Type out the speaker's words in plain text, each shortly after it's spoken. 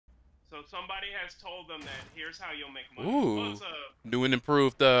So somebody has told them that here's how you'll make money. Oh, Ooh. New and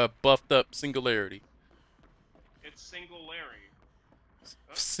improved, buffed up singularity. it's single Larry.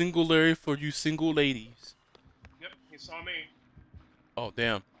 Oh, Singularity for you single ladies. yep, he saw me. Oh,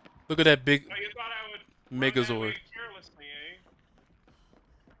 damn. Look at that big Oh, you thought I would run that way Megazord. carelessly, eh?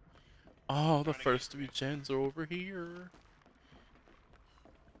 Oh, the Trying to get first me. three gens are over here.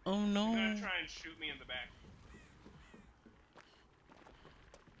 Oh, They're gonna no. try and shoot me in the back.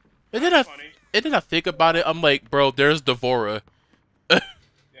 And Oh, then that's I, funny. and then I think about it. I'm like, bro, there's Devora. Yep.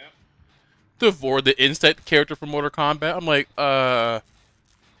 Devora, the insect character from Mortal Kombat. I'm like,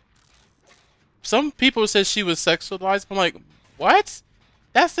 some people said she was sexualized. I'm like, what?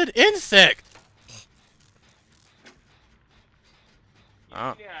 That's an insect.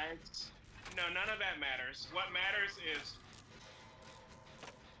 Uh, Yeah, it's no, none of that matters. What matters is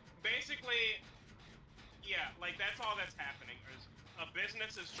basically, yeah, like that's all that's happening. Is a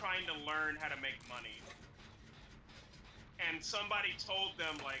business is trying to learn how to make money, and somebody told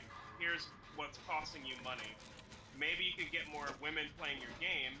them like, here's what's costing you money. Maybe you could get more women playing your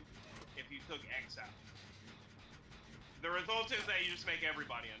game if you took X out. The result is that you just make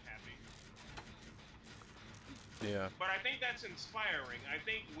everybody unhappy. yeah. But I think that's inspiring. I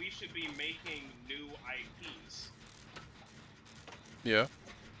think we should be making new IPs. Yeah.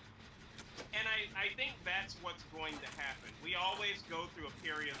 And I think that's what's going to happen. We always go through a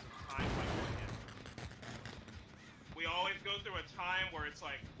period of time like that. We always go through a time where it's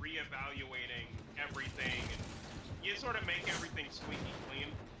like reevaluating everything, and you sort of make everything squeaky clean.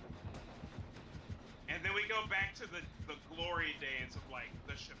 And then we go back to the glory days of like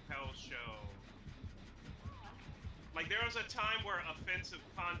the Chappelle Show. Like there was a time where offensive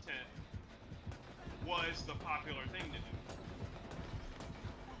content was the popular thing to do.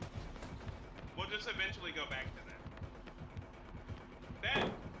 We'll just eventually go back to that. That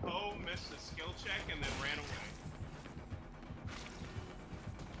Poe missed a skill check and then ran away.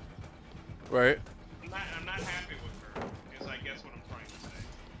 Right. I'm not happy with her, is I guess what I'm trying to say.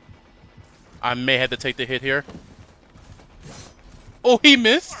 I may have to take the hit here. Oh, he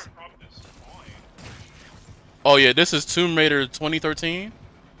missed. Oh yeah, this is Tomb Raider 2013.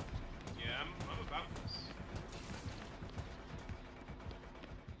 Yeah, I'm about this.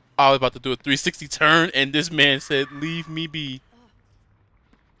 I was about to do a 360 turn, and this man said, "Leave me be."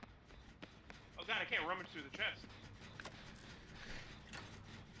 Oh god, I can't rummage through the chest.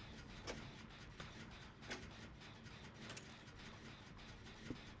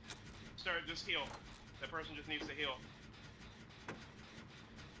 Start, just heal. That person just needs to heal.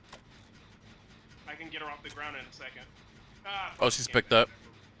 I can get her off the ground in a second. Ah, Oh, she's picked up.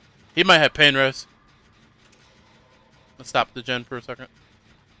 He might have pain res. Let's stop the gen for a second.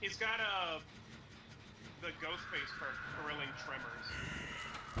 He's got the ghost face perk, thrilling tremors.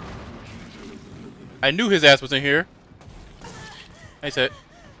 I knew his ass was in here. Nice hit.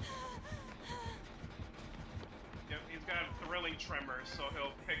 Yep, he's got thrilling tremors, so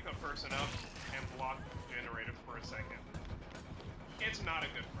he'll pick the person up and block the generator for a second. It's not a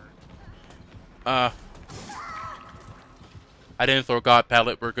good perk. I didn't throw God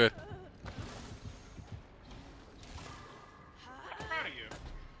pallet. We're good. I'm proud of you.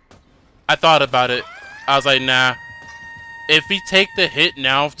 I thought about it. I was like, nah. If we take the hit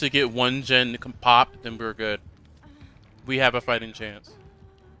now to get one gen pop, then we're good. We have a fighting chance.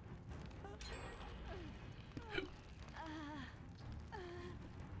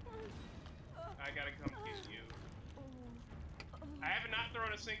 I gotta come get you. I have not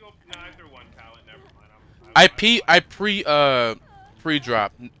thrown a single. No, I threw one pallet. Never mind. I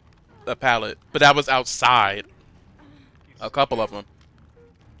pre-dropped a pallet, but that was outside. A couple of them.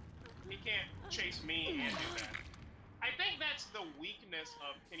 He can't chase me and do that. I think that's the weakness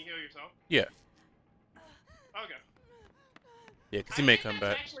of. Can you heal yourself? Yeah. Okay. Yeah, because he may come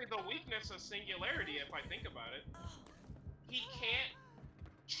That's back. actually the weakness of Singularity, if I think about it. He can't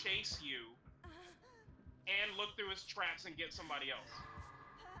chase you and look through his traps and get somebody else.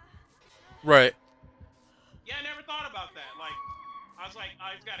 Right. Yeah, I never thought about that. Like, I was like, oh,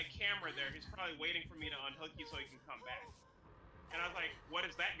 he's got a camera there. He's probably waiting for me to unhook you so he can come back. And I was like, what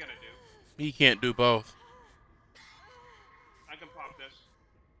is that gonna do? He can't do both. I can pop this.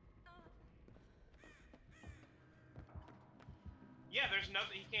 Yeah, there's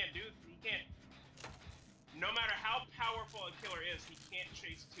nothing he can't do. He can't. No matter how powerful a killer is, he can't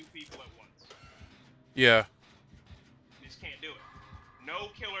chase two people at once. Yeah. He just can't do it. No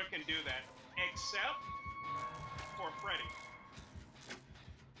killer can do that, except for Freddy.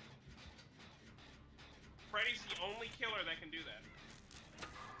 Freddy's the only killer that can do that.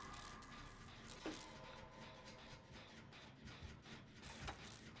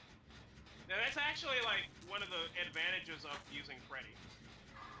 And that's actually like one of the advantages of using Freddy.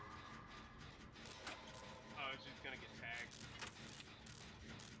 Oh, she's gonna get tagged.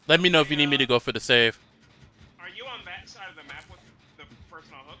 Let me know if you need me to go for the save. Are you on that side of the map with the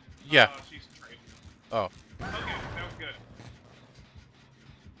person on hook? Yeah. She's straight. Oh. Okay, that was good.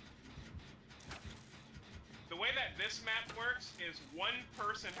 The way that this map works is one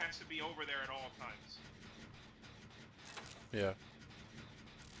person has to be over there at all times. Yeah.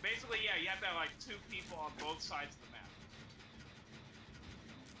 Basically, yeah, you have to have like 2 people on both sides of the map.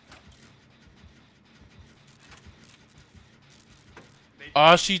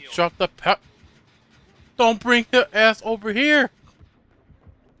 Oh, she dropped the pep. Don't bring her ass over here.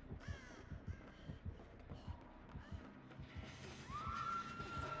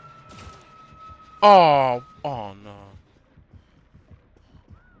 Oh, oh no.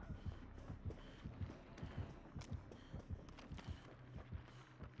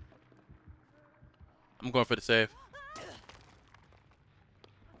 I'm going for the save.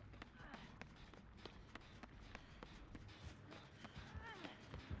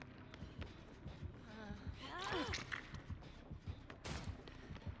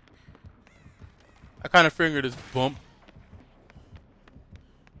 I kind of figured this bump.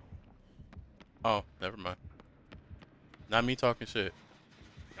 Oh, never mind. Not me talking shit.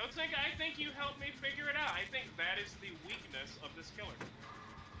 I think you helped me figure it out. I think that is the weakness of this killer.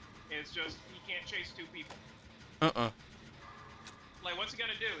 It's just he can't chase 2 people. Like, what's he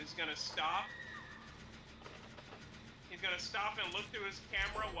gonna do? He's gonna stop. He's gonna stop and look through his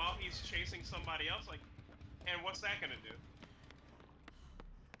camera while he's chasing somebody else. Like, and what's that gonna do?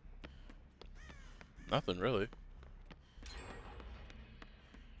 Nothing really.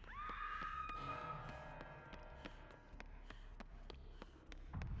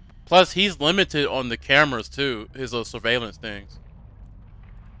 Plus, he's limited on the cameras too. His little surveillance things.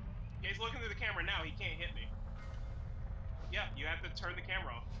 Yeah, he's looking through the camera now. He can't hit me. Yeah, you have to turn the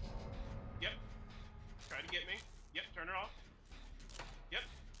camera off. Yep. Try to get me. Yep, turn it off. Yep.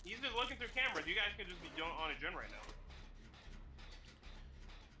 He's just looking through cameras. You guys can just be on a gen right now.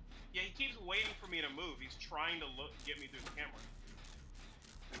 Yeah, he keeps waiting for me to move. He's trying to get me through the camera.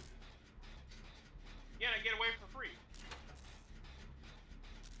 Yeah, and I get away for free.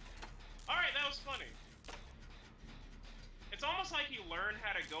 Alright, that was funny. It's almost like you learn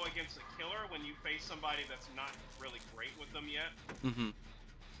how to go against a killer when you face somebody that's not really great with them yet. Mm-hmm.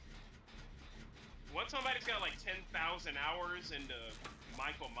 Once somebody's got like 10,000 hours into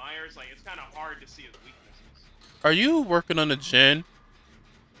Michael Myers, like, it's kind of hard to see his weaknesses. Are you working on a gen?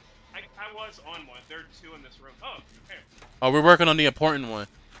 I was on one. There are 2 in this room. Oh, here. Oh, we're working on the important one.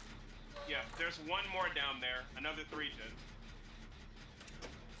 Yeah, there's 1 more down there. Another 3 gen.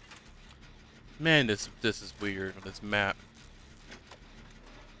 Man, this is weird on this map.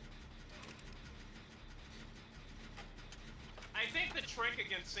 I think the trick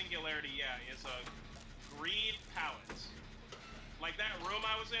against Singularity, yeah, is greed pallets. Like that room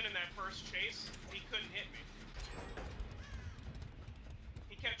I was in that first chase, he couldn't hit me.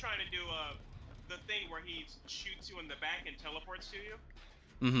 He kept trying to do the thing where he shoots you in the back and teleports to you.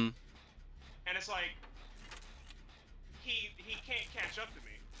 Mm-hmm. And it's like he can't catch up to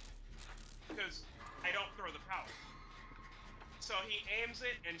me because I don't throw the pallet. So he aims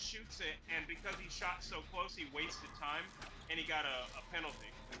it and shoots it, and because he shot so close, he wasted time, and he got a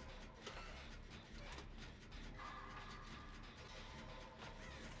penalty.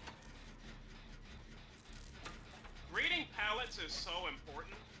 Reading pallets is so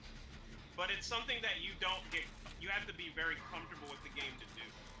important, but it's something that you don't get. You have to be very comfortable with the game to do.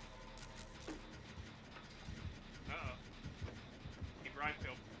 Uh-oh. He grind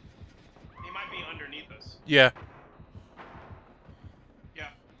killed. He might be underneath us. Yeah. Yeah,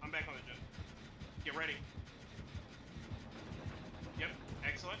 I'm back on the gen. Get ready. Yep,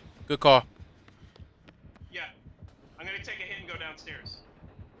 excellent. Good call. Yeah, I'm gonna take a hit and go downstairs.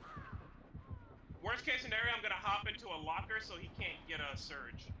 Worst case scenario, I'm gonna hop into a locker so he can't get a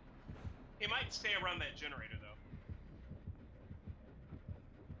surge. He might stay around that generator though.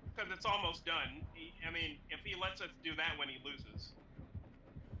 Because it's almost done. I mean, if he lets us do that when he loses.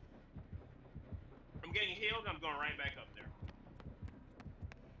 I'm getting healed, I'm going right back up there.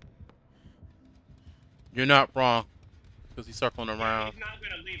 You're not wrong. Because he's circling around. He's not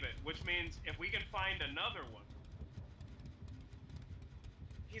gonna leave it, which means if we can find another one,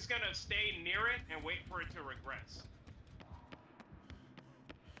 he's gonna stay near it and wait for it to regress.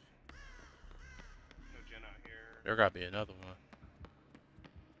 No gen out here. There gotta be another one.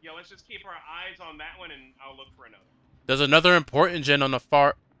 Yeah, let's just keep our eyes on that one and I'll look for another. There's another important gen on the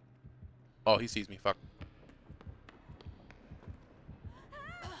far... Oh, he sees me. Fuck.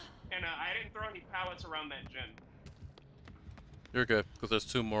 And I didn't throw any pallets around that gen. You're good, because there's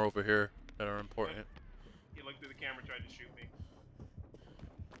 2 more over here that are important. He looked through the camera, tried to shoot me.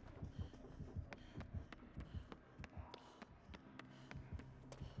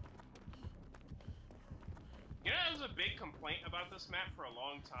 You know, there's a big complaint about this map for a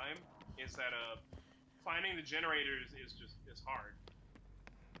long time, is that finding the generators is hard.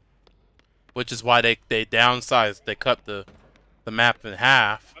 Which is why they downsized, they cut the map in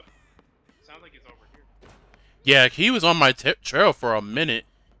half. Oh, sounds like he's over here. Yeah, he was on my trail for a minute.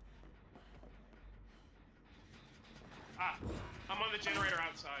 Ah, I'm on the generator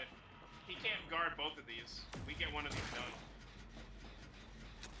outside. He can't guard both of these. We get one of these done.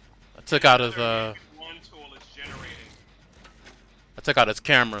 I took out his one tool is generating. I took out his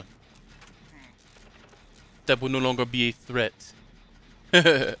camera. That will no longer be a threat. Yeah. I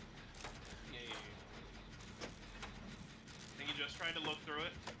think he just tried to look through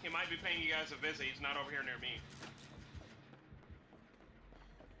it. He might be paying you guys a visit. He's not over here near me.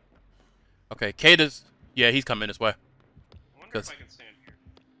 Okay, Kate is... Yeah, he's coming this way. I wonder if I can stand here.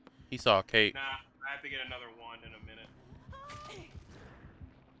 He saw Kate. Nah, I have to get another one in a minute.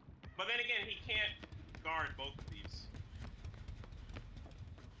 But then again, he can't guard both of these.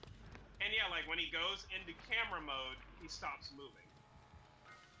 And yeah, like when he goes into camera mode, he stops moving.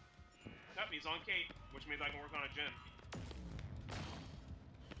 Yep, he's on Kate, which means I can work on a gen.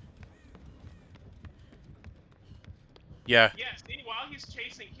 Yeah. Yeah, see, while he's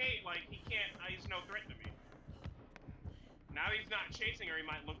chasing Kate, like, he can't, he's no threat to me. Now he's not chasing her, he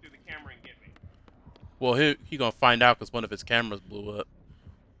might look through the camera and get me. Well, he gonna find out because one of his cameras blew up.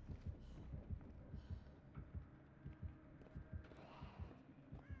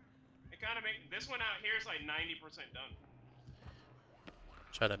 It kind of makes, this one out here is like 90% done.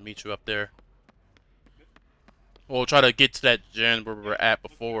 Try to meet you up there. We'll try to get to that gen where we were at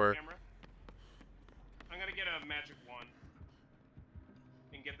before. I'm gonna get a magic wand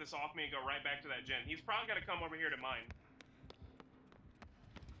and get this off me and go right back to that gen. He's probably gonna come over here to mine.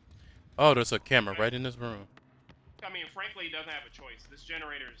 Oh, there's a camera right in this room. I mean, frankly, he doesn't have a choice. This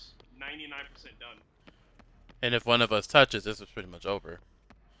generator's 99% done. And if one of us touches, this is pretty much over.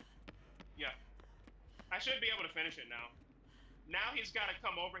 Yeah. I should be able to finish it now. Now he's got to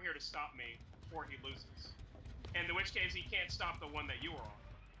come over here to stop me before he loses. And in which case, he can't stop the one that you were on.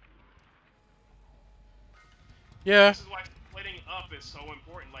 Yeah. This is why splitting up is so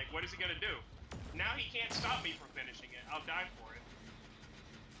important. Like, what is he going to do? Now he can't stop me from finishing it. I'll die for it.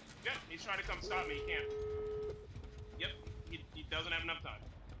 Yep, he's trying to come stop me. He can't. Yep, he doesn't have enough time.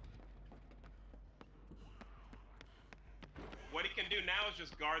 What he can do now is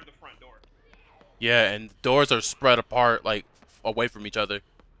just guard the front door. Yeah, and doors are spread apart, like, away from each other.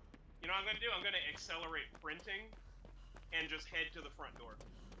 You know what I'm going to do? I'm going to accelerate printing and just head to the front door.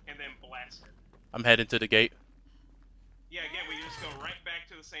 And then blast it. I'm heading to the gate. Yeah, again, we just go right back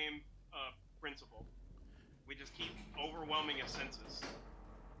to the same principle. We just keep overwhelming his senses.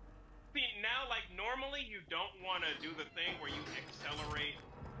 See, now, like, normally you don't want to do the thing where you accelerate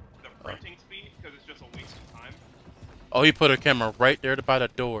the printing speed, because it's just a waste of time. Oh, he put a camera right there by the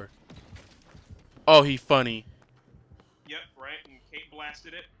door. Oh, he funny. Yep, right, and Kate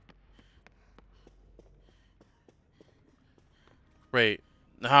blasted it. Great.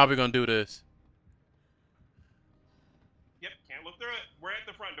 Now how are we gonna do this? Yep, can't look through it. We're at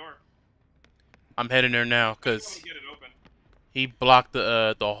the front door. I'm heading there now, because Get it open. he blocked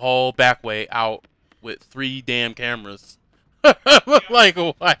the whole back way out with 3 damn cameras. Yeah. Like,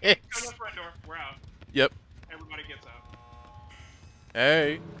 what? Come to the front door. We're out. Yep. Everybody gets out.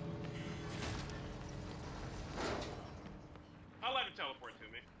 Hey. I'll let him teleport to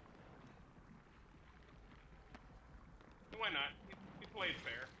me. Why not? He played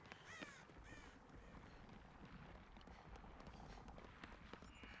fair.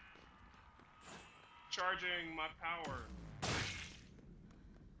 Charging my power.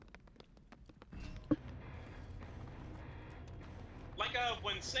 Like,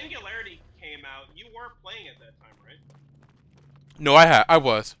 when Singularity came out, you weren't playing at that time, right? No, I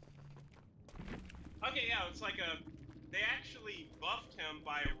was. Okay, yeah, it's like they actually buffed him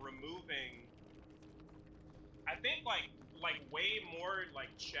by removing, I think, like way more,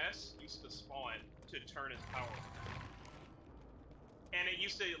 like, chests used to spawn to turn his power. And it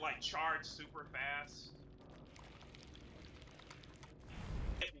used to, like, charge super fast.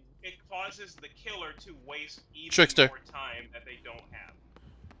 It causes the killer to waste even Trickster. more time that they don't have.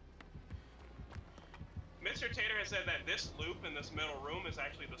 Mr. Tater has said that this loop in this middle room is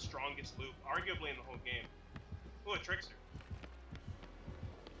actually the strongest loop, arguably in the whole game. Ooh, a Trickster.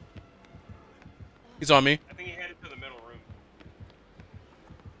 He's on me. I think he headed to the middle room.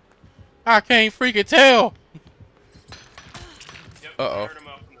 I can't freaking tell. Yep, I Uh-oh. heard him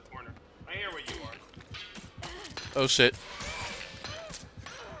up in the corner. I hear where you are. Oh, shit.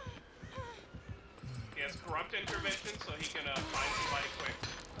 He has corrupt intervention, so he can find somebody quick.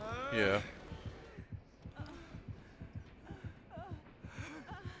 Yeah.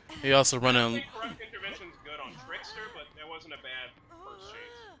 He also I don't running. think corrupt intervention's good on Trickster, but that wasn't a bad first chase.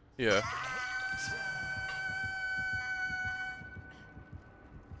 Yeah.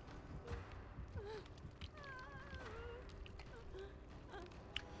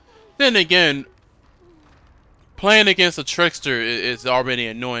 Then again, playing against a trickster is already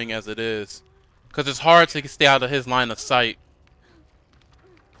annoying as it is, because it's hard to stay out of his line of sight.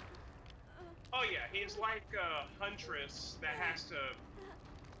 Oh yeah, he's like a huntress that has to...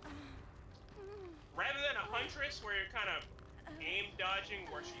 Rather than a huntress where you're kind of aim dodging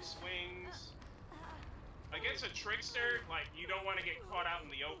where she swings, against a trickster, like, you don't want to get caught out in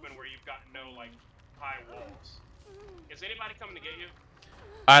the open where you've got no, like, high walls. Is anybody coming to get you?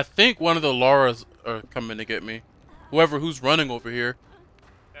 I think one of the Laras are coming to get me. Who's running over here.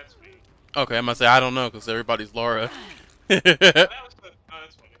 That's me. Okay, I must say I don't know because everybody's Lara. Oh, that was the... Oh,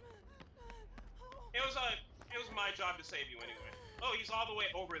 that's funny. It was my job to save you anyway. Oh, he's all the way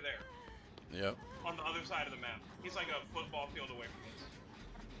over there. Yep. On the other side of the map. He's like a football field away from us.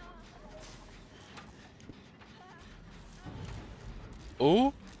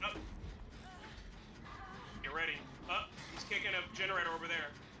 Ooh. Oh. Get ready. Oh, he's kicking a generator over there.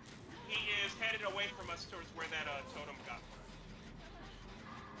 He is headed away from us towards where that totem got.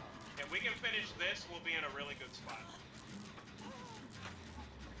 If we can finish this, we'll be in a really good spot.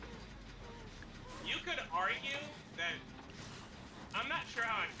 You could argue that I'm not sure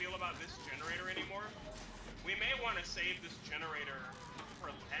how I feel about this generator anymore. We may want to save this generator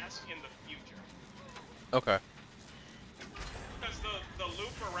for last in the future. Okay. Because the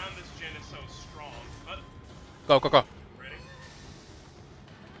loop around this gen is so strong. Go, go, go. Ready?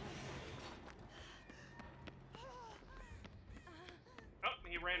 Oh,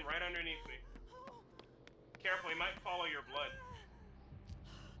 he ran right underneath me. Careful, he might follow your blood.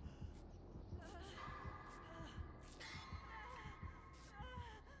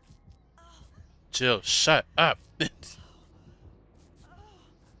 Jill, shut up.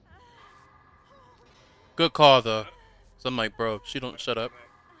 Good call, though. So I'm like, bro, she don't shut up.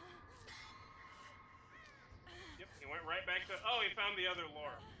 Yep, he went right back to... Oh, he found the other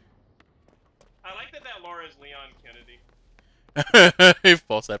Lara. I like that Lara is Leon Kennedy.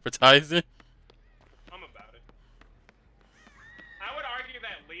 False advertising. I'm about it. I would argue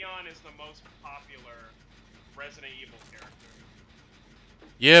that Leon is the most popular Resident Evil character.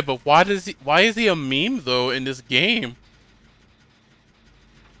 Yeah, but why is he a meme though in this game?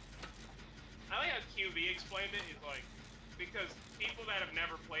 I like how QV explained it. He's like, because people that have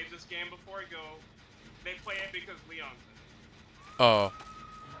never played this game before they play it because Leon's in it. Oh.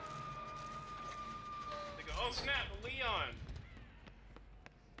 They go, oh snap, Leon.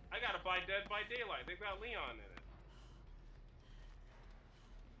 I gotta buy Dead by Daylight. They've got Leon in it.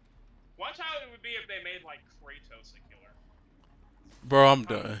 Watch how it would be if they made like Kratos a killer. Bro, I'm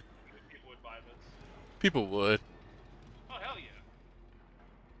done. People would buy this. People would. Oh hell yeah.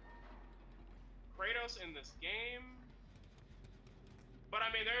 Kratos in this game. But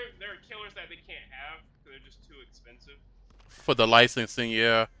I mean, there are killers that they can't have because they're just too expensive. For the licensing,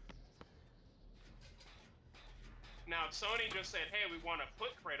 yeah. Now, if Sony just said, hey, we want to put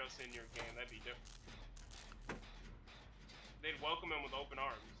Kratos in your game, that'd be different. They'd welcome him with open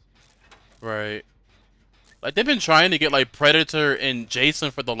arms. Right. Like, they've been trying to get, like, Predator and Jason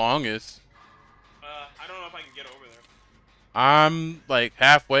for the longest. I don't know if I can get over there. I'm, like,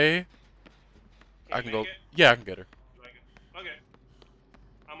 halfway. I can go... It? Yeah, I can get her. Okay.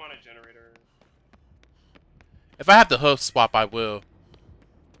 I'm on a generator. If I have to hoof swap, I will.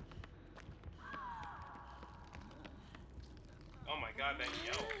 Oh my god, that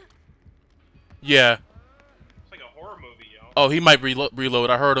yell. Yeah. It's like a horror movie, yo. Oh, he might reload.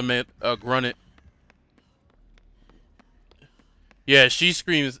 I heard him grunt it. Yeah, she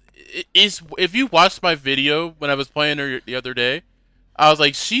screams. If you watched my video when I was playing her the other day, I was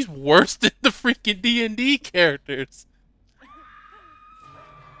like, she's worse than the freaking D&D characters.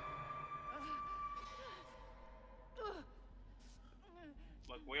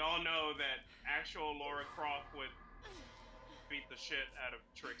 Look, we all know that actual Lara Croft would beat the shit out of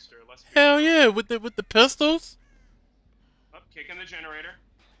Trickster. Let's be Hell real. yeah, with the pistols. Up, kicking the generator.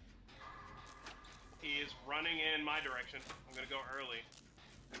 He is running in my direction. I'm gonna go early.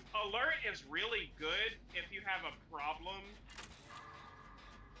 Alert is really good if you have a problem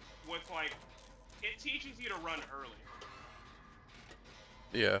with, like, it teaches you to run early.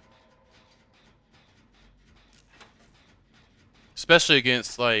 Yeah. especially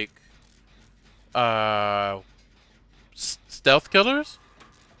against like uh stealth killers.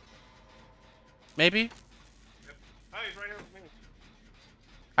 Maybe. Yep. Oh, he's right here with me.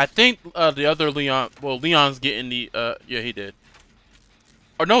 I think the other Leon. Well, Leon's getting the. Yeah, he did.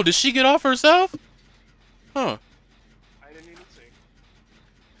 Or no, did she get off herself? Huh. I didn't even see.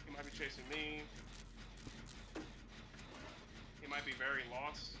 He might be chasing me. He might be very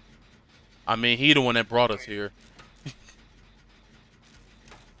lost. I mean, he the one that brought us here.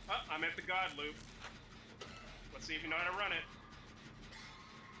 Oh, I'm at the God loop. Let's see if you know how to run it.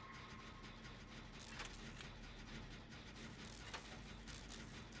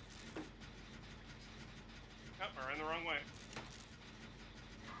 Oh, I ran the wrong way.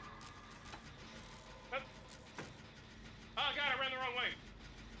 Oh, oh God, I ran the wrong way.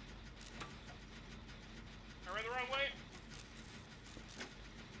 I ran the wrong way.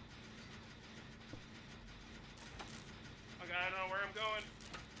 Oh God, I don't know where I'm going.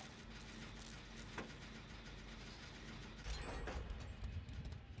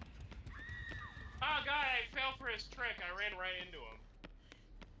 Oh God, I fell for his trick. I ran right into him.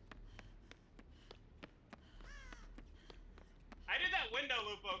 I did that window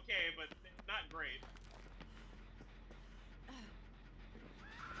loop okay, but not great.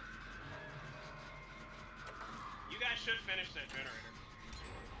 You guys should finish that generator.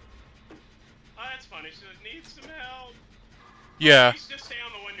 Oh, that's funny. She needs some help. Yeah. Please just stay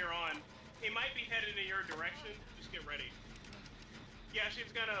on the one you're on. He might be headed in your direction. Just get ready. Yeah,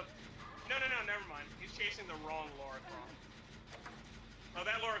 she's gonna... No, never mind. He's chasing the wrong Lara Croft. Oh,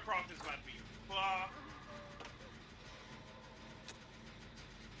 that Lara Croft is about to be...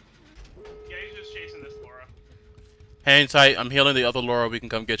 Yeah, he's just chasing this Lara. Hang tight. I'm healing the other Laura. We can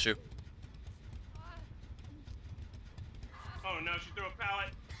come get you. Oh no, she threw a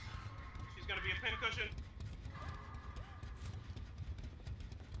pallet. She's gonna be a pincushion.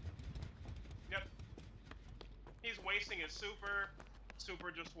 Yep. He's wasting his super.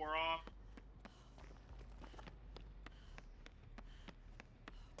 Super just wore off.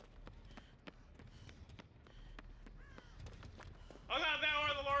 Oh no, that one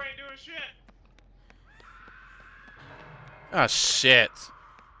of the Laura ain't doing shit. Ah, shit.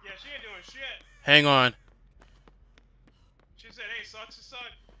 Yeah, she ain't doing shit. Hang on. She said, hey, sucks to suck.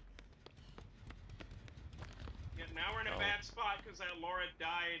 Yeah, now we're in a bad spot because that Laura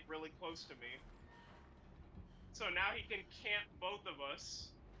died really close to me. So now he can camp both of us.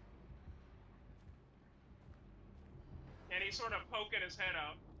 And he's sort of poking his head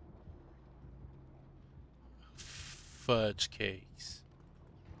out. Fudge cakes.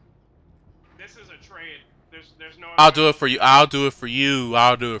 This is a trade. There's no... I'll do it for you. I'll do it for you.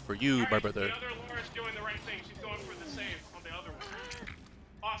 I'll do it for you, my Right, brother. the other Laura's doing the right thing. She's going for the save on the other one.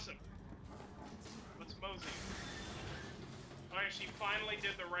 Awesome. Let's mosey. Alright, she finally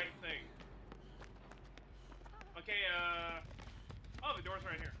did the right thing. Okay, oh, the door's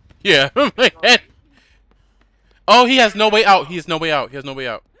right here. Yeah. Oh, he has no way out. He has no way out. He has no way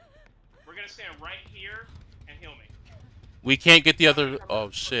out. We're gonna stand right here and heal me. We can't get the other... Oh,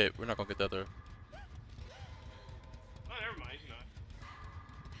 shit. We're not gonna get the other... Oh, never mind. You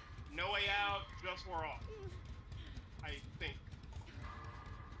know. No way out. Just we're off. I think.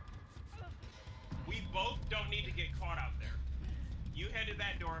 We both don't need to get caught out there. You head to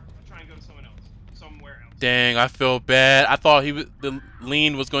that door. I'll try and go to someone else. Somewhere else. Dang, I feel bad. I thought he was... The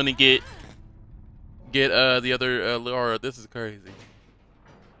lean was going to get the other Laura. This is crazy.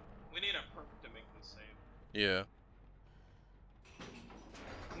 We need a perk to make this save. Yeah.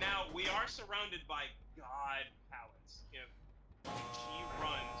 Now, we are surrounded by God pallets if she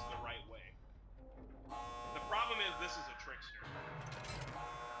runs the right way. The problem is this is a trickster.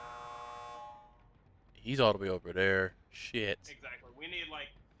 He's all the way over there. Shit. Exactly. We need like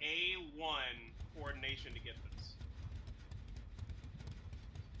A1 coordination to get this.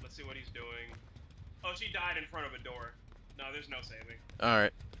 Let's see what he's doing. Oh, she died in front of a door. No, there's no saving.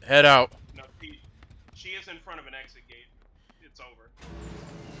 Alright. Head out. No, she is in front of an exit gate. It's over.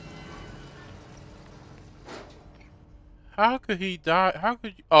 How could he die? How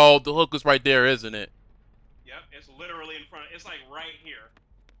could you... Oh, the hook was right there, isn't it? Yep, it's literally in front. It's like right here.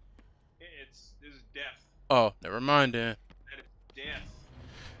 This is death. Oh, never mind then. That is death.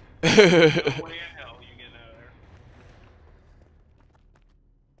 No way in hell you getting out of there.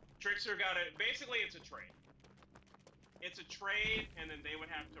 Trickster got it. Basically, it's a trade. It's a trade, and then they would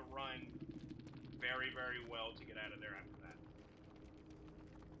have to run very, very well to get out of there after that.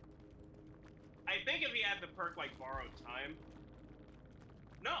 I think if he had the perk like borrowed time.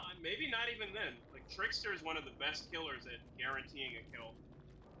 No, maybe not even then. Like Trickster is one of the best killers at guaranteeing a kill.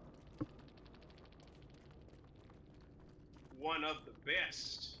 one of the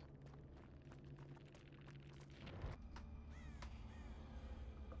best.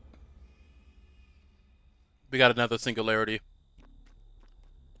 We got another singularity.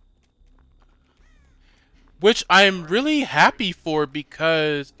 Which I'm really happy for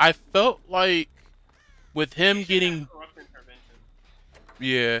because I felt like with him getting...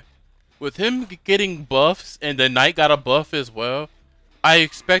 Yeah. With him getting buffs and the knight got a buff as well, I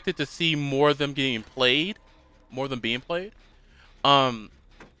expected to see more of them getting played. More than being played. But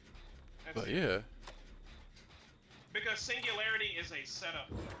yeah. Because singularity is a setup.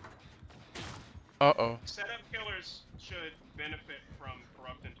 Uh-oh. Setup killers should benefit from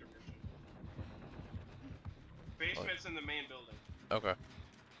corrupt intervention. Basement's in the main building. Okay.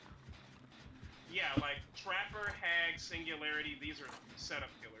 Yeah, like Trapper, Hag, Singularity, these are setup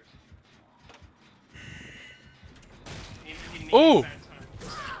killers. He needs Ooh! that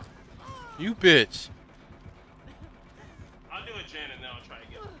time. You bitch. I'll do a gen and then I'll try to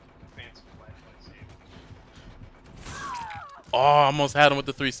get fancy flashlight save. Oh, I almost had him with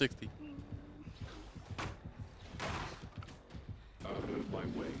the 360. My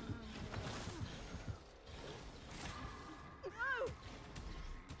way.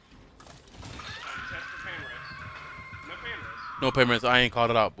 Test for pain rest. No pain rest. No payments. I ain't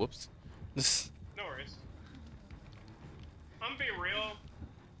called it out. Whoops. No worries. I'm be real.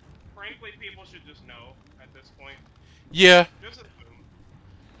 Frankly, people should just know at this point. Yeah. Just assume.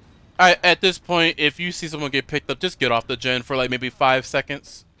 At this point, if you see someone get picked up, just get off the gen for like maybe 5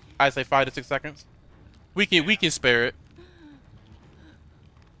 seconds. I say 5 to 6 seconds. We can spare it.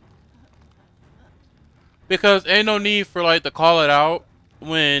 Because ain't no need for like to call it out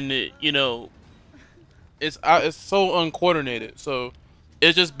when you know it's so uncoordinated. So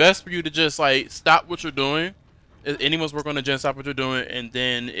it's just best for you to just like stop what you're doing. If anyone's working on a gen, stop what you're doing, and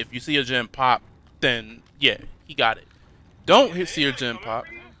then if you see a gen pop, then yeah, he got it. Don't see your gen pop.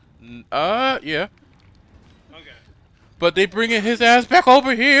 Yeah. Okay. But they bringing his ass back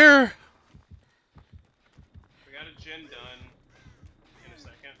over here. We got a gen done in a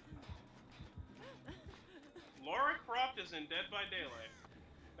second. Lara Croft is in Dead by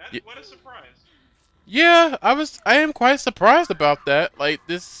Daylight. What a surprise. Yeah, I am quite surprised about that. Like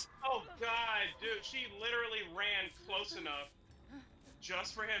this. Oh god, dude, she literally ran close enough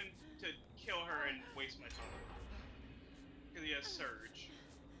just for him to kill her and waste my time. Because he has Surge.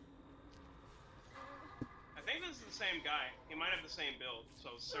 I think this is the same guy. He might have the same build.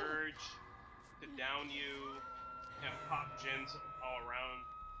 So Surge to down you and pop gens all around.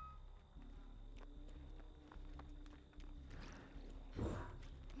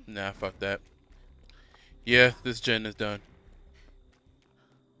 Nah, fuck that. Yeah, this gen is done.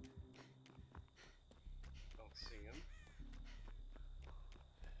 Don't see him.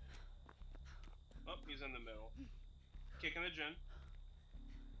 Oh, he's in the middle. Kicking the gen.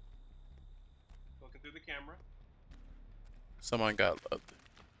 Looking through the camera. Someone got her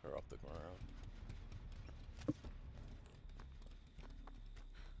off the ground.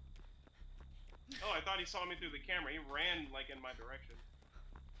 Oh, I thought he saw me through the camera. He ran like in my direction.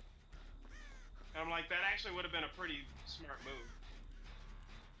 And I'm like, that actually would have been a pretty smart move.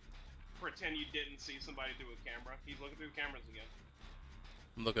 Pretend you didn't see somebody through a camera. He's looking through cameras again.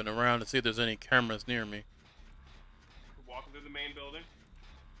 I'm looking around to see if there's any cameras near me. We're walking through the main building.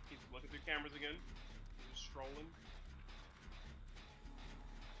 He's looking through cameras again. He's just strolling.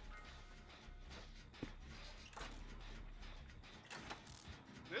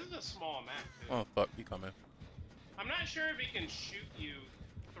 This is a small map, too. Oh fuck, he coming. I'm not sure if he can shoot you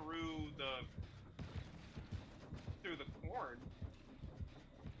through the corn.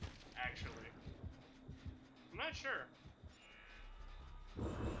 Actually, I'm not sure.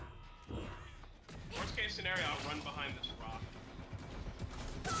 Worst case scenario, I'll run behind this rock.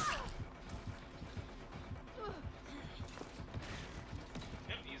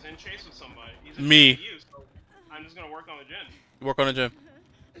 Yep, he's in chase with somebody. He's in Me. chase with you, so I'm just gonna work on the gen. Work on the gen.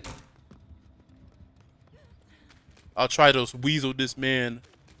 I'll try to weasel this man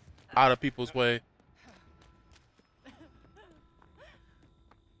out of people's way.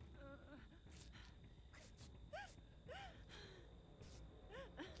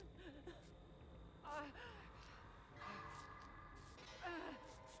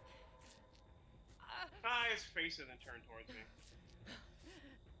 His face isn't turned towards me.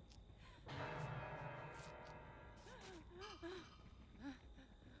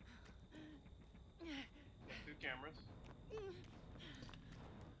 Got 2 cameras.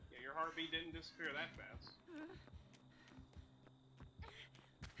 Yeah, your heartbeat didn't disappear that fast.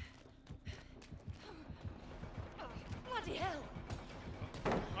 Bloody hell!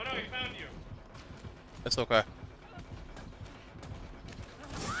 Oh no, he found you! It's okay.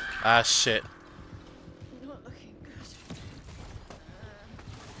 Ah, shit. Not looking good.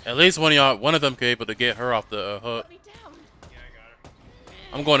 At least one of them could be able to get her off the hook. Put me down. Yeah, I got her.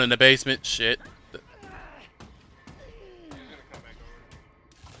 I'm going in the basement. Shit. She's gonna come back over.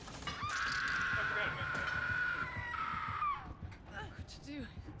 I forgot about that. Got to do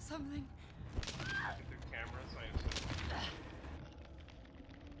something. Look at the camera, so I assume.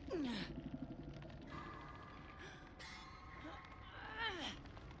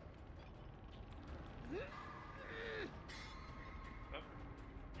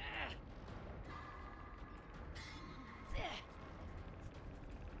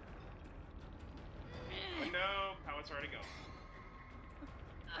 No, power's already gone.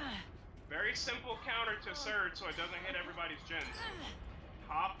 Very simple counter to surge so it doesn't hit everybody's gens.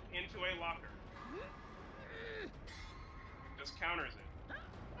 Hop into a locker. Just counters it.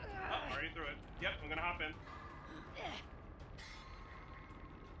 Oh, already through it. Yep, I'm gonna hop in.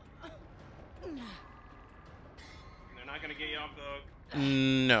 They're not gonna get you off the hook.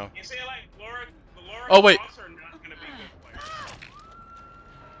 No. You see, like, the Lara Oh, wait. Cross are not gonna be good players.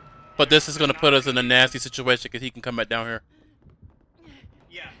 But this is gonna put us in a nasty situation because he can come back down here.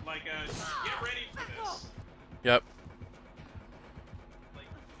 Yeah, like, get ready for this. Yep. Like,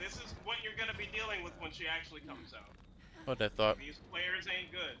 this is what you're gonna be dealing with when she actually comes out. What I thought. These players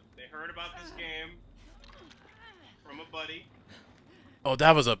ain't good. They heard about this game from a buddy. Oh,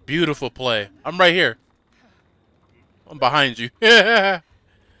 that was a beautiful play. I'm right here. I'm behind you. Yeah.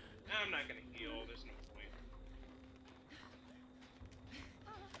 I'm not gonna heal. There's no point.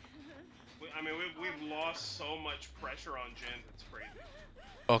 I mean, we've lost so much pressure on gens. It's crazy.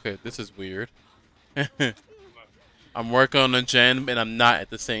 Okay, this is weird. But, I'm working on a gen and I'm not at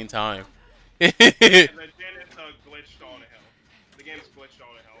the same time. yeah, the gen is glitched all to hell. The game's glitched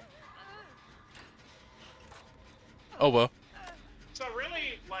all to hell. Oh well. So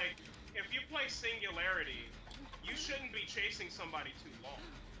really, like, if you play Singularity, you shouldn't be chasing somebody too long.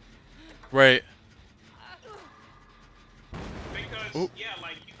 Right. Because, Oop. yeah,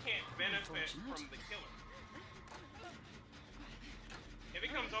 like, you can't benefit from the killer. If he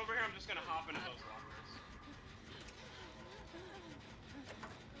comes over here, I'm just gonna hop into those lockers.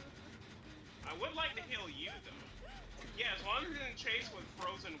 I would like to heal you, though. Yeah, as long as he's in chase with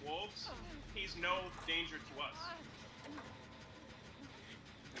frozen wolves, he's no danger to us.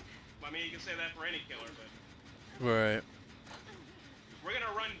 I mean, you can say that for any killer, but... Right. We're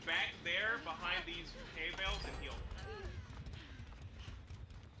gonna run back there behind these hay bales and heal.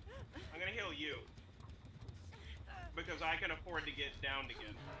 I'm gonna heal you. Because I can afford to get downed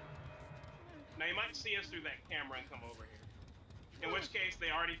again. Now you might see us through that camera and come over here. In which case,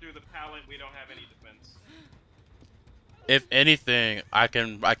 they already threw the pallet, we don't have any defense. If anything, I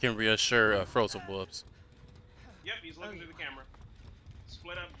can reassure Frozen Wolves. Yep, he's looking through the camera.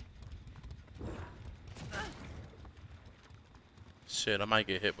 Split up. Shit, I might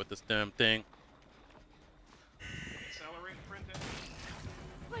get hit with this damn thing. Accelerate, Princess.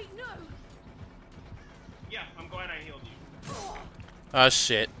 Wait, no. Yeah, I'm glad I healed you. Ah,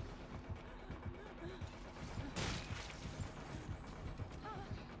 shit.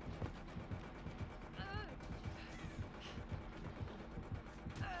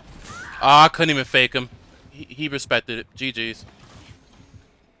 Ah, I couldn't even fake him. He respected it. GG's.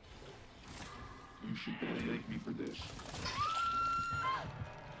 You should thank me for this.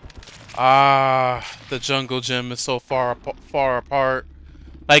 Ah, the jungle gym is so far apart.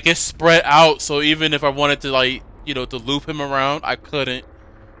 Like, it's spread out, so even if I wanted to, like, you know, to loop him around, I couldn't.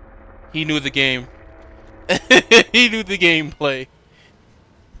 He knew the game. He knew the gameplay.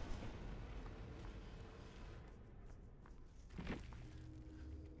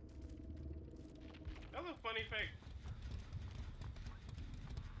 That was a funny fake.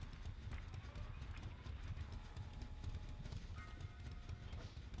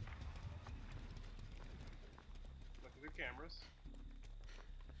 Look at the cameras.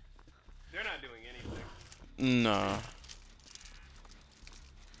 They're not doing anything. Nah.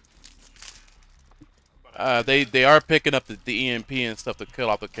 But They are picking up the EMP and stuff to kill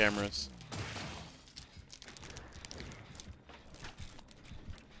off the cameras.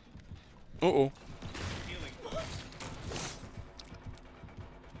 Uh-oh. healing.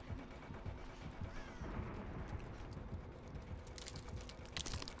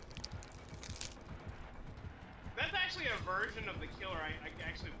 That's actually a version of the killer I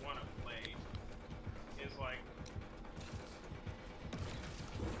actually want to play. Is like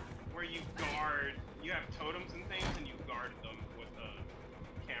where you guard, you have totems and things, and you guard them with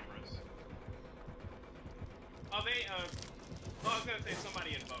cameras. Oh, I was gonna say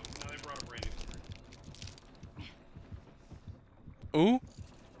somebody invoked. Now they brought a brand new sword. Ooh.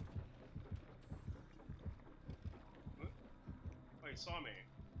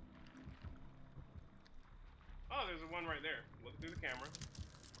 camera.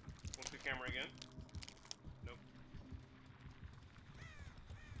 Won't see camera again. Nope.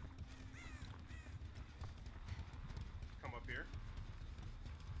 Come up here.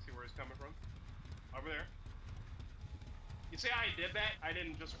 See where he's coming from. Over there. You see how I did that? I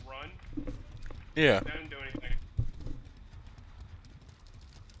didn't just run. Yeah. That didn't do anything.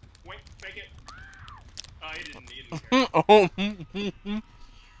 Wait, fake it. Oh, he didn't care. Oh.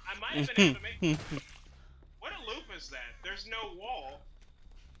 I might have been able to make. What a loop is that? There's no wall.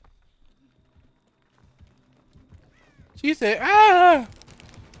 She said, ah!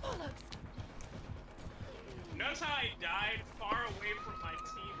 Notice how I died far away from my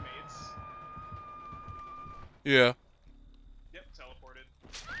teammates. Yeah. Yep, teleported.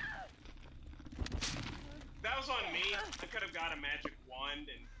 That was on me. I could have got a magic wand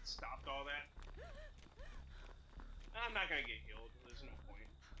and stopped all that. I'm not gonna get healed. There's no point.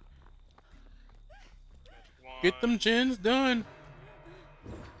 Magic wand. Get them gens done.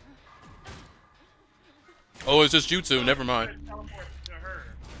 Oh, it's just you two. Never mind. Teleport to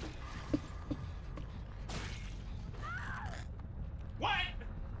her. What?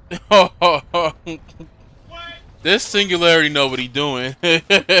 What? This singularity know what he doing. Hey.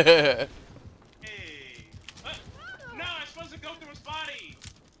 No, I'm supposed to go through his body.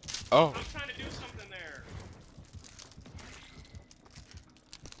 Oh. I was trying to do something there.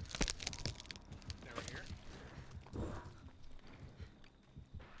 There we're here.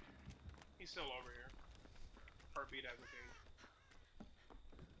 He's still over here. Heartbeat hasn't changed.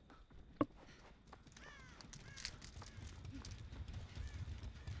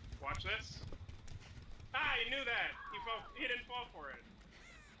 Watch this. Ah, he knew that. He didn't fall for it.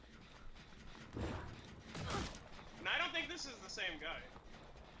 And I don't think this is the same guy.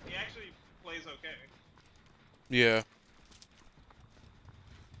 He actually plays okay. Yeah.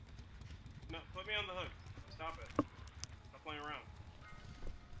 No, put me on the hook. Stop it. Stop playing around.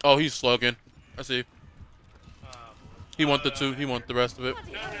 Oh, he's slugging. I see. Uh, He want the two. He want the rest of it.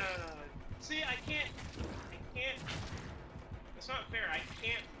 No. See, I can't. It's not fair. I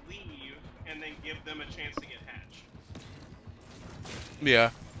can't leave and then give them a chance to get hatched.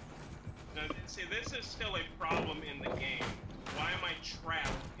 Yeah. Now, see, this is still a problem in the game. Why am I trapped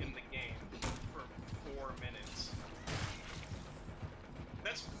in the game for 4 minutes?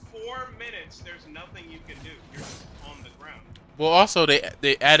 That's 4 minutes. There's nothing you can do. You're just on the ground. Well, also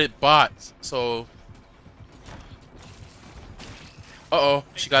they added bots, so. Uh oh,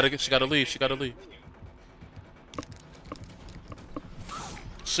 she gotta leave. She gotta leave.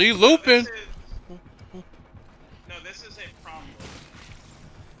 She looping. No, this is a problem.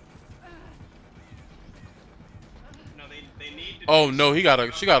 No, they need to. Oh no, she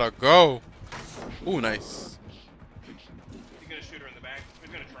gotta go. Ooh, nice. He's gonna shoot her in the back.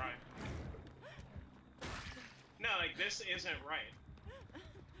 He's gonna try. No, like this isn't right.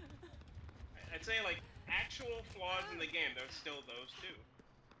 I'd say like actual flaws in the game. There's still those two.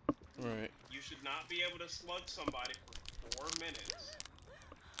 Right. You should not be able to slug somebody for 4 minutes.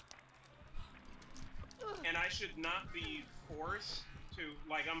 And I should not be forced to,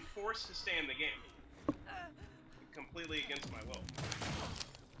 like, I'm forced to stay in the game. Completely against my will.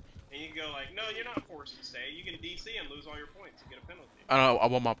 And you can go like, no, you're not forced to stay. You can DC and lose all your points and get a penalty. I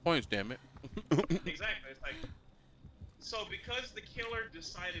want my points, damn it. Exactly. It's like, so because the killer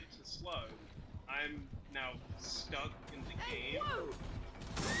decided to slug, I'm now stuck in the game.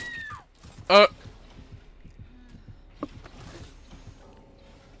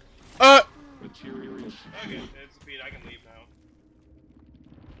 Materials. Okay, it's beat. I can leave now.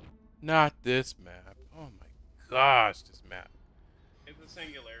 Not this map. Oh my gosh, this map. It's a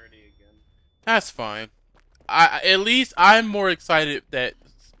singularity again. That's fine. At least I'm more excited that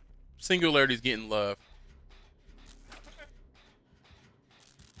Singularity's getting love.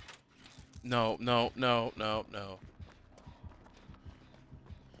 No.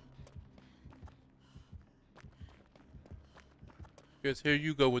 Because here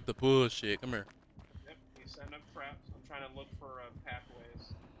you go with the bullshit. Come here. Yep, he's setting up traps. I'm trying to look for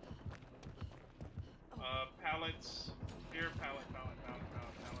pathways. Pallets. Here, pallet.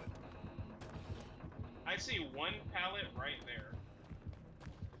 I see one pallet right there.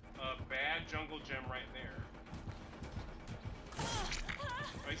 A bad jungle gem right there.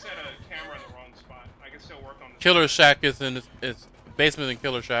 I set a camera in the wrong spot. I can still work on this. Killer Shack is in its basement in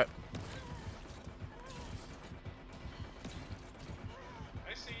Killer Shack.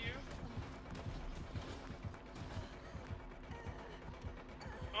 I see you.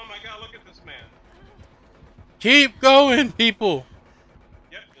 Oh my god, look at this man. Keep going, people.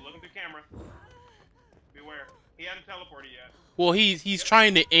 Yep, you're looking through camera. Beware. He hasn't teleported yet. Well, he's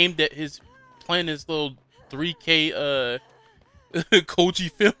trying to aim at his playing his little 3K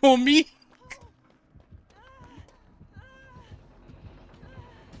Koji film me.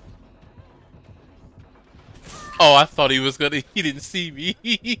 Oh, I thought he was gonna. He didn't see me.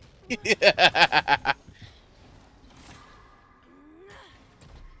 We make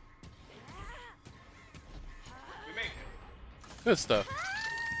it. Good stuff.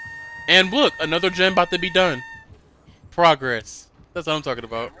 And look, another gen about to be done. Progress. That's what I'm talking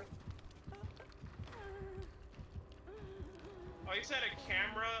about. Oh, you said a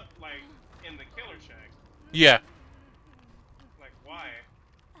camera, like, in the killer shack. Yeah. Like, why?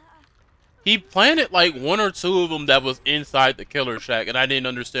 He planted like one or two of them that was inside the killer shack, and I didn't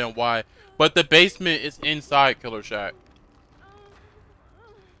understand why. But the basement is inside killer shack.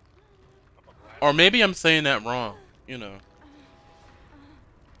 Or maybe I'm saying that wrong. You know.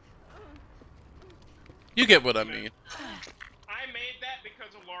 You get what I mean. I made that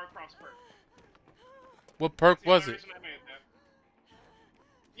because of Lara Croft's perk. What perk That's the was only it? reason I made that.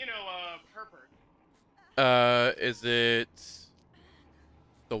 You know, her perk. Is it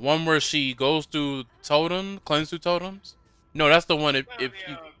the one where she goes through cleanse through totems? No, that's the one No, if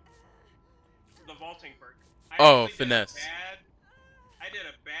you... the vaulting perk. I Oh, actually finesse. I did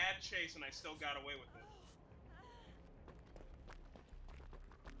a bad chase and I still got away with it.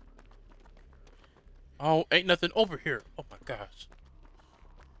 Oh, ain't nothing over here. Oh my gosh.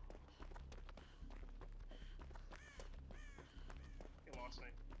 You lost me.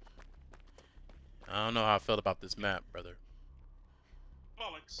 I don't know how I felt about this map, brother.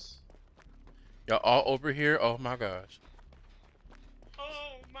 Bollocks. Y'all all over here? Oh my gosh.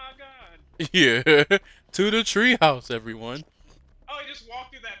 Oh my god. Yeah. To the treehouse, everyone. Oh, he just walked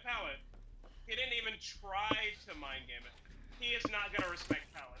through that pallet. He didn't even try to mind game it. He is not gonna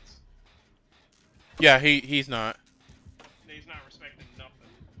respect pallets. Yeah, he's not. He's not respecting nothing.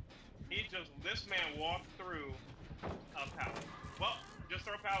 This man walked through a pallet. Well, just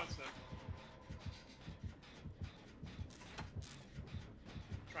throw pallets then.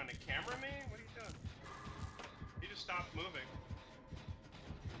 Trying to camera me? What are you doing? He just stopped moving.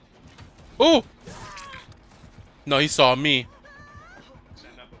 Ooh! No, he saw me.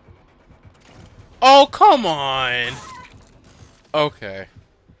 Send up a move. Oh, come on! Okay.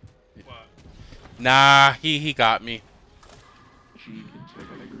 What? Nah, he got me. Gene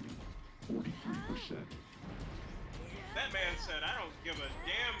integrity, 43%. That man said, I don't give a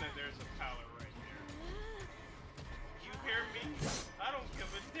damn that there's a pallet right here. You hear me? I don't give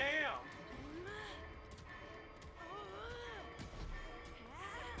a damn.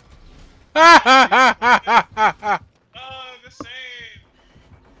 The same.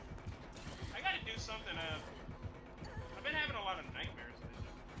 I gotta do something. I've been having a lot of nightmares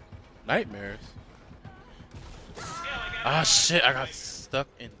lately. Nightmares? Yeah, like Ah, shit, I got stuck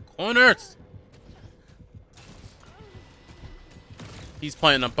in corners. He's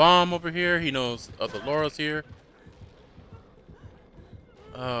planting a bomb over here. He knows the Laura's here.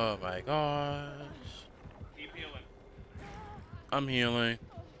 Oh my gosh. Keep healing. I'm healing.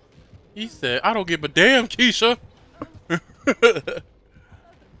 He said, I don't give a damn, Keisha.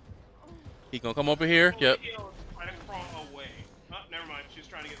 He gonna come over here? Yep. Heal, try to crawl away. Oh, never mind. She's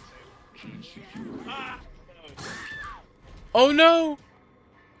trying to get saved. Gene secure. Ah! Oh no!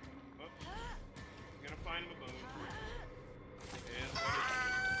 Oh. I'm gonna find the boom.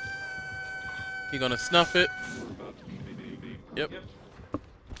 He gonna snuff it. We're about to be made. Yep. Yep.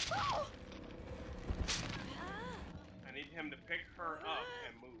 I need him to pick her up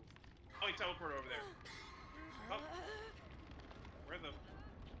and move. Oh, he teleported over there. Oh. Where the...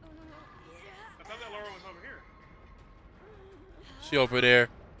 I thought that Lara was over here. She over there.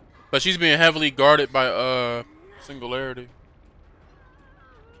 But she's being heavily guarded by Singularity.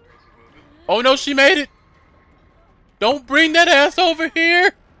 Oh no, she made it! Don't bring that ass over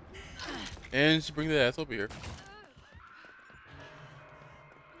here! And she bring that ass over here.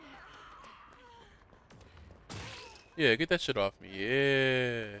 Yeah, get that shit off me.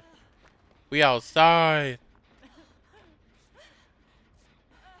 Yeah. We outside.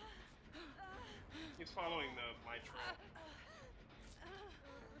 He's following my trail.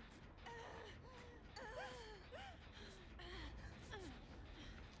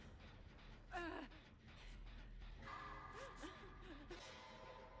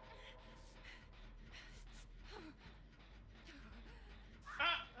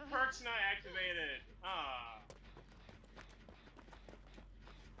 Ah! Perk's not activated. Ah.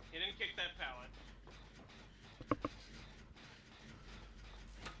 He didn't kick that pallet.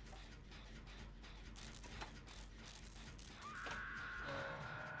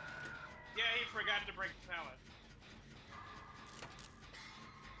 Yeah, he forgot to break the pallet.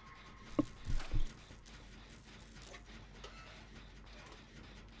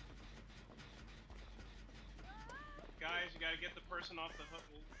 gotta get the person off the hook.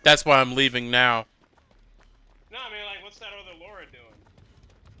 That's why I'm leaving now. No, I mean, like, what's that other Laura doing?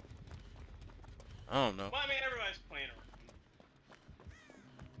 I don't know. Well, I mean, everybody's playing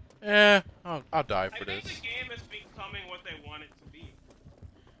around. I'll die for I think this. the game is becoming what they want it to be.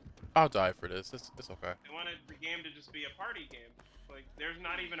 I'll die for this. It's okay. They wanted the game to just be a party game. Like, there's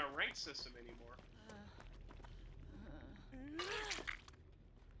not even a rank system anymore.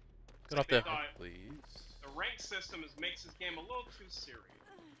 Get off that hook, please. The rank system makes this game a little too serious.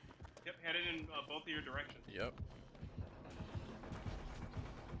 Yep, headed in both of your directions. Yep.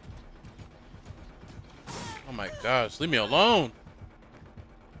 Oh my gosh, leave me alone.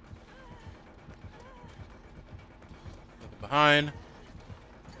 Look behind.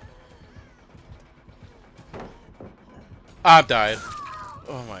 I died.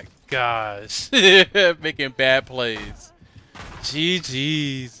 Oh my gosh. Making bad plays.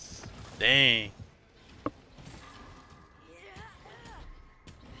 GG's. Dang.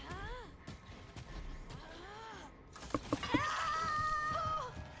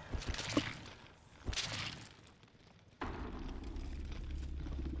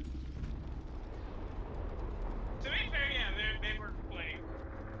 To be fair, yeah, they were playing.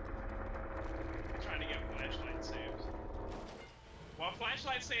 Trying to get flashlight saves. While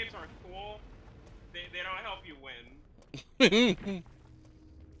flashlight saves are cool, they don't help you win.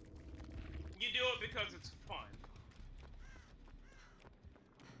 You do it because it's fun.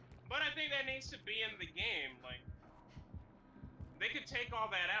 But I think that needs to be in the game. Like, they could take all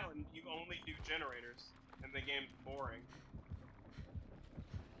that out and you only do generators, and the game's boring.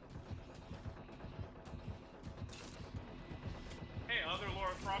 Hey, other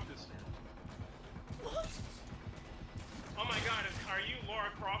Lara Croft is here. What? Oh my god, are you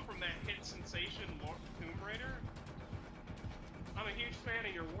Lara Croft from that hit sensation Tomb Raider? I'm a huge fan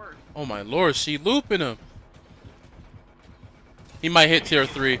of your work. Oh my lord, she looping him. He might hit tier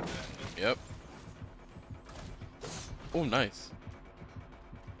 3. Yep. Oh, nice.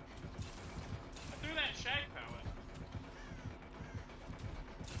 I threw that shag pallet.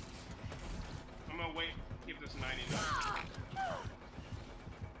 I'm gonna wait, keep this 99.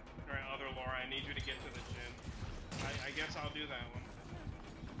 Alright, other Lara, I need you to get to the gym. I guess I'll do that one.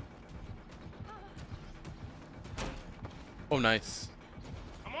 Oh, nice.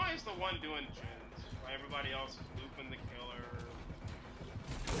 I'm always the one doing gens, while everybody else is looping the killer.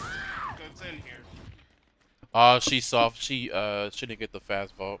 So it's in here. She's soft. She didn't get the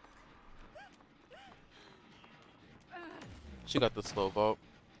fast vault. She got the slow vault.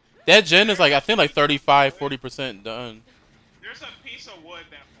 That gen is like, I think like 35-40% done. There's a piece of wood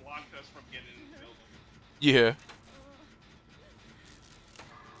that blocked us from getting in the building. Yeah.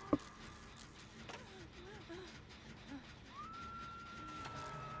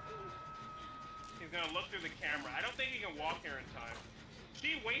 He's gonna look through the camera. I don't think he can walk here in time.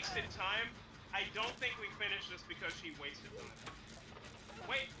 She wasted time. I don't think we finished this because she wasted time.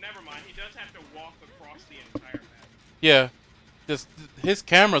 Wait, never mind. He does have to walk across the entire map. Yeah. Just his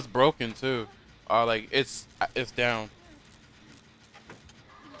camera's broken too. Like it's down.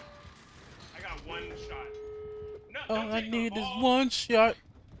 I got one shot. No, All don't I take the need is vault. one shot.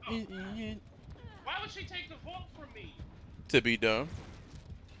 Oh. Why would she take the vault from me? To be done.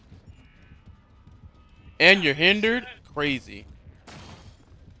 And you're hindered? Crazy.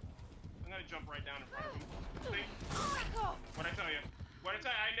 I'm gonna jump right down in front of him. See? What'd I tell you? What'd I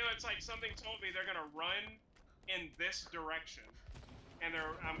tell you? I knew it's like something told me they're gonna run in this direction. And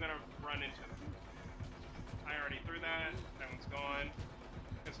I'm gonna run into them. I already threw that. That one's gone.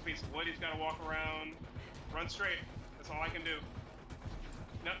 There's a piece of wood he's gotta walk around. Run straight. That's all I can do.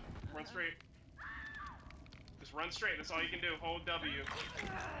 Nope. Run straight. Just run straight. That's all you can do. Hold W.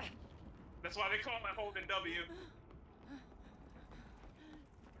 That's why they call it holding W.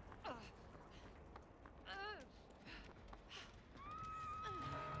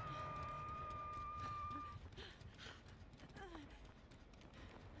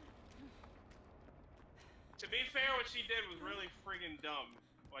 To be fair, what she did was really friggin' dumb.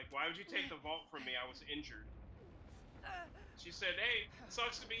 Like, why would you take the vault from me? I was injured. She said, hey,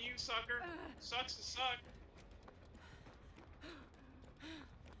 sucks to be you, sucker. Sucks to suck.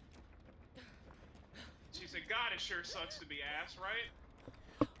 She said, God, it sure sucks to be ass, right?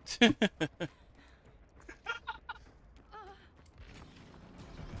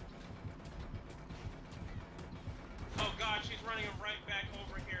 Oh God, she's running him right back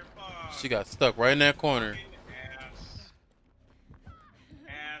over here. Fuck. She got stuck right in that corner. Ass.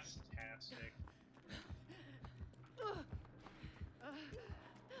 Ass-tastic.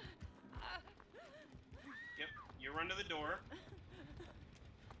 Yep, you run to the door.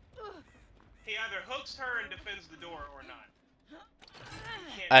 He either hooks her and defends the door or not.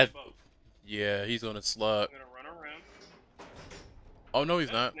 I, do both. yeah, he's gonna slug. I'm gonna run around. Oh no, he's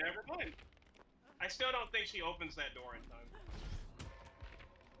No, not. never mind. I still don't think she opens that door in time.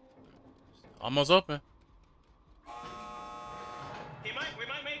 Almost open. We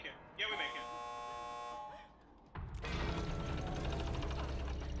might make it. Yeah, we make it.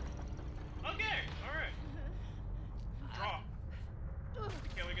 Okay, alright. Draw.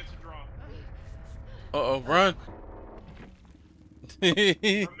 Kelly gets a draw. Uh-oh, run.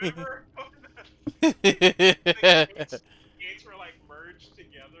 Remember? the gates were like merged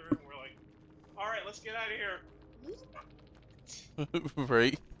together and we're like, alright, let's get out of here.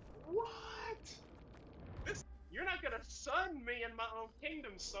 Right. What? You're not gonna sun me in my own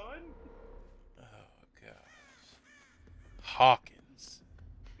kingdom, son. Oh gosh. Hawkins.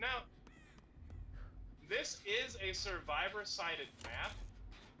 Now, this is a survivor-sided map,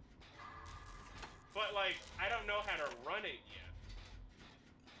 but like, I don't know how to run it yet.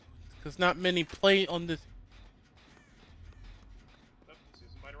 Cause not many play on this. Oh, see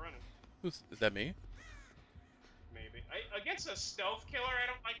somebody running. Is that me? Maybe. Against a stealth killer, I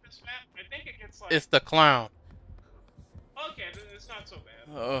don't like this map. I think against like. It's the clown. Okay, then it's not so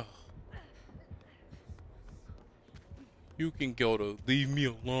bad. You can go to leave me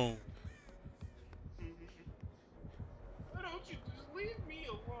alone. Why don't you just leave me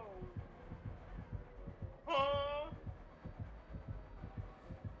alone? Huh?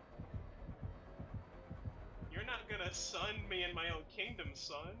 You're not gonna sun me in my own kingdom,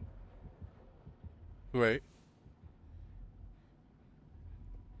 son. Right.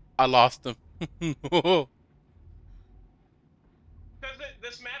 I lost him. Because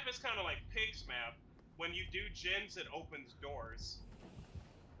this map is kind of like Pig's map. When you do gens, it opens doors.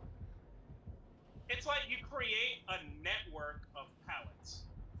 It's like you create a network of pallets.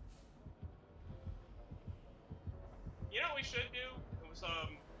 You know what we should do? It was,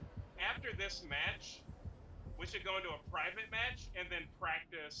 after this match, we should go into a private match and then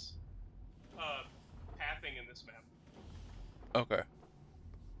practice, pathing in this map. Okay.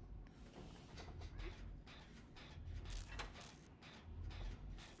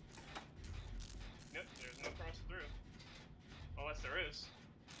 Yep, there's no crossing through. Unless there is.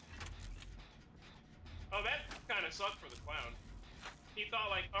 Oh, that kind of sucked for the clown. He thought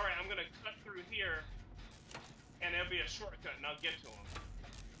like, alright, I'm gonna cut through here, and there'll be a shortcut, and I'll get to him.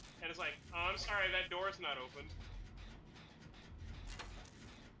 And it's like, oh, I'm sorry, that door's not open.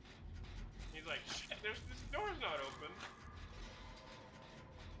 He's like, shit, this door's not open.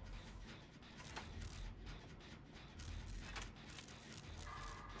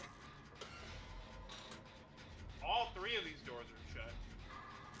 All three of these doors are shut.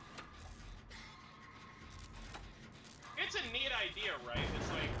 It's a neat idea, right? It's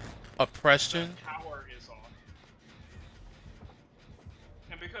like Oppression. the power is off.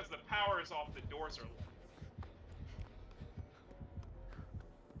 And because the power is off, the doors are locked.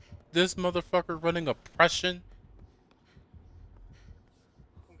 This motherfucker running oppression.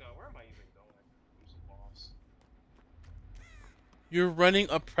 Oh god, where am I even going? I'm so lost. You're running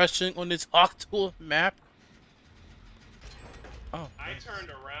oppression on this Octool map? Oh. I turned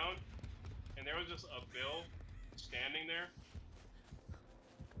around, and there was just a Bill standing there.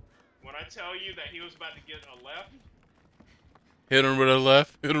 When I tell you that he was about to get a left, Hit him with a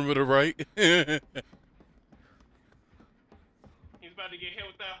left, hit him with a right. he's about to get hit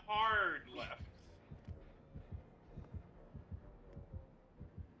with that hard left.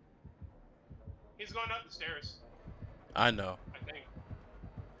 He's going up the stairs, I know. I think.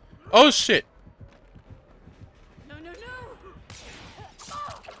 Oh shit. No, no, no!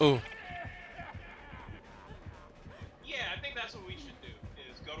 Oh. Yeah, I think that's what we should do,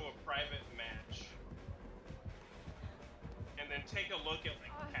 is go to a private match. And then take a look at,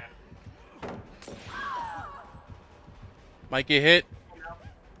 like, path. Might get hit.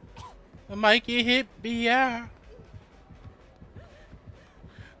 I might get hit, BR.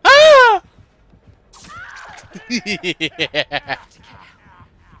 Ah! Yeah.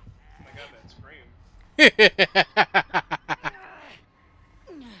 Oh my god, that scream.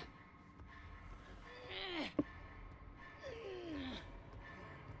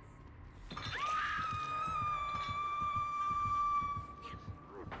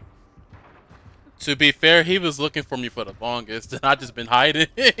 To be fair, he was looking for me for the longest, and I just been hiding.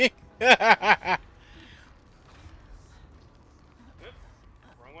 Yep, wrong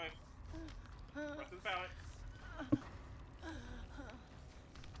way. Run through the pallet.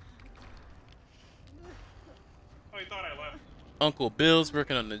 Oh, he thought I left. Uncle Bill's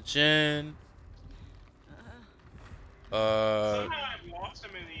working on the gen. Somehow I've lost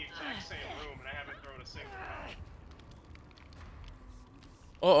him in the exact same room, and I haven't thrown a single time.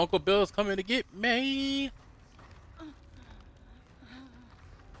 Oh, Uncle Bill's coming to get me.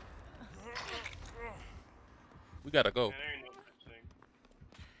 We gotta go. There ain't no such thing.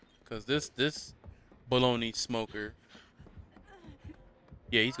 Cause this baloney smoker.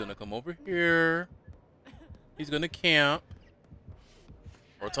 Yeah, he's gonna come over here. He's gonna camp.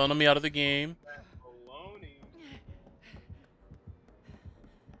 Or telling me out of the game. Baloney.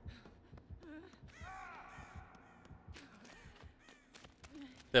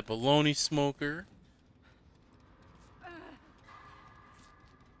 That baloney smoker.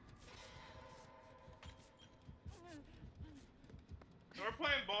 So we're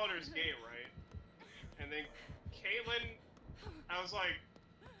playing Baldur's Gate, right? And then Caitlin, I was like,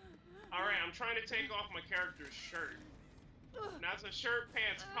 alright, I'm trying to take off my character's shirt. Now it's a shirt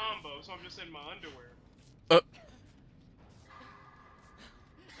pants combo, so I'm just in my underwear. And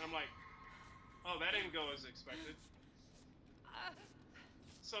I'm like, oh, that didn't go as expected.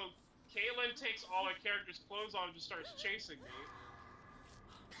 So Caitlin takes all her character's clothes off and just starts chasing me.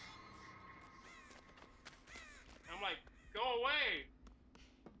 I'm like, go away!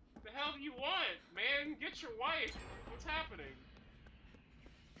 The hell do you want, man? Get your wife! What's happening?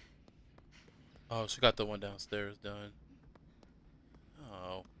 Oh, she got the one downstairs done.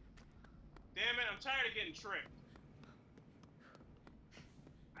 Oh. Damn it, I'm tired of getting tricked.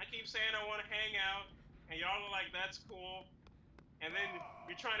 I keep saying I want to hang out, and y'all are like, that's cool. And then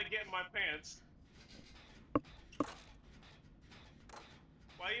you're trying to get in my pants.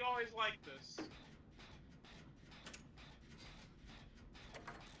 Why you always like this?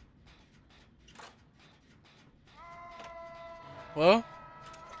 Well,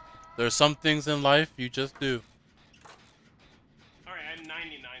 there's some things in life you just do. Alright, I had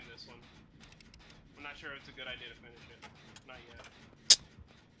 99 this one. I'm not sure if it's a good idea to finish it. Not yet.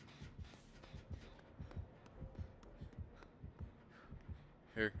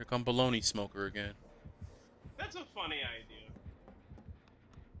 Here come baloney smoker again. That's a funny idea.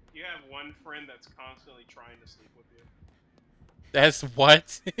 You have one friend that's constantly trying to sleep with you. That's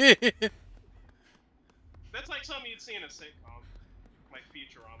what? That's like something you'd see in a sitcom. Like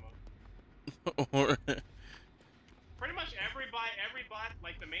Futurama. Or Pretty much every black,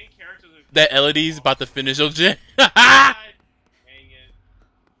 like the main characters are... that Elodie's about to finish your gen. God dang it.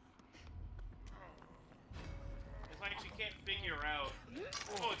 It's like she can't figure out...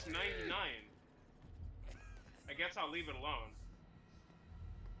 Oh, it's 99. I guess I'll leave it alone.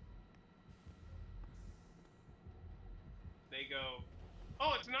 They go,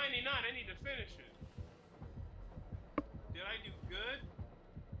 oh, it's 99, I need to finish it. Did I do good?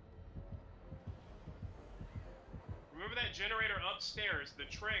 Remember that generator upstairs? The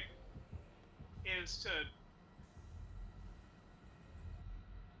trick is to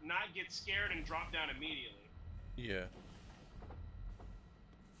not get scared and drop down immediately. Yeah.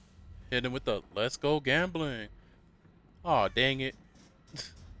 Hit him with the let's go gambling. Aw, dang it.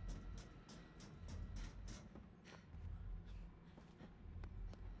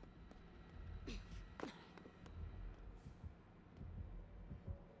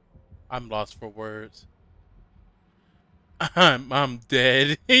 I'm lost for words. I'm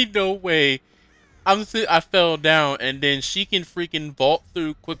dead. Ain't no way. I fell down and then she can freaking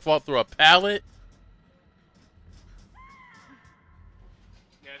quick vault through a pallet.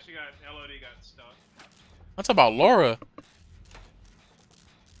 Yeah, she got, LOD got stuck. I'm talking about Lara.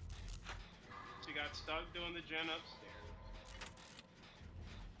 She got stuck doing the gen upstairs.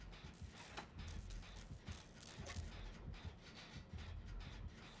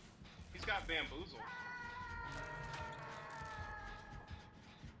 He's got bamboozled.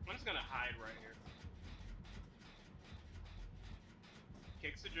 I'm just gonna hide right here.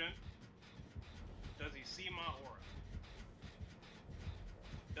 Kicks the gen. Does he see my aura?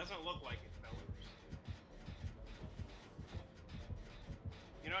 Doesn't look like it, fellas.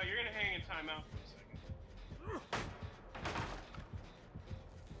 You know, you're gonna hang in timeout for a second.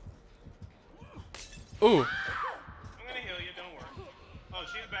 Ooh. I'm gonna heal you, don't worry. Oh,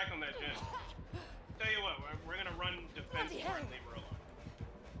 she's back on that gen. Tell you what, we're gonna run defense and leave her alone.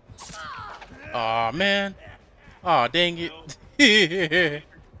 Aw, man. Aw, dang it. Bill, get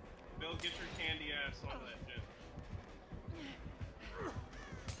your candy ass onto that gen.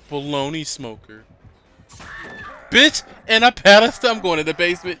 Baloney smoker. Bitch, and I passed. I'm going to the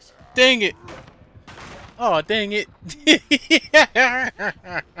basement. Dang it. Aw, dang it. Put me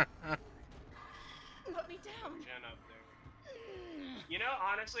down. Gen up there. You know,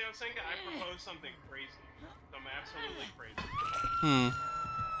 honestly, I was thinking I proposed something crazy. Something absolutely crazy.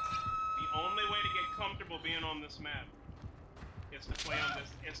 The only way to get comfortable being on this map is to play on this,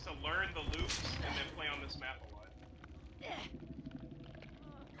 is to learn the loops and then play on this map a lot.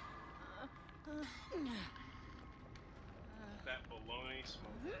 That bologna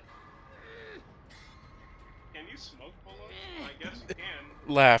smoke. Can you smoke bologna? I guess you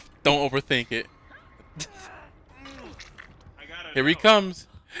can. Laugh. Don't overthink it. I gotta Here know. he comes.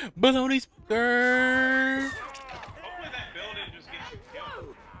 Baloney smoker. Hopefully that bill didn't just get you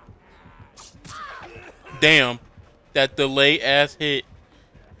killed. Damn. That delay ass hit.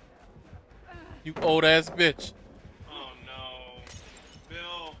 You old ass bitch. Oh no.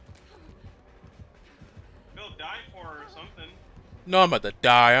 Bill. Bill died for her or something. No, I'm about to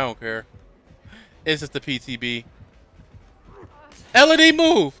die. I don't care. It's just the PTB. Elodie,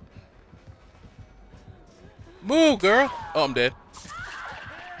 move! Move, girl! Oh, I'm dead.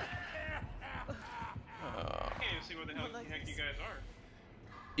 I can't even see where the heck you guys are.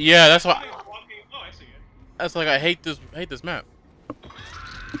 Yeah, that's why. Something's walking. Oh, I see it. That's like I hate this map.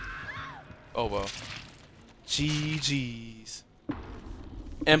 Oh well. GG's.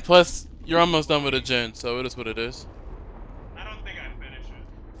 And plus, you're almost done with the gen, so it is what it is. I don't think I finish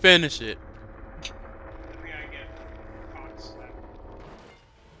it. Finish it. I think I get caught slapped.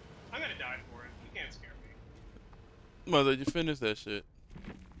 I'm gonna die for it. You can't scare me. Mother, you finish that shit.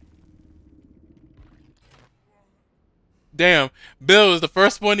 Damn, Bill was the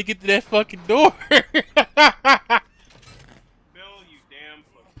first one to get to that fucking door. Bill, you damn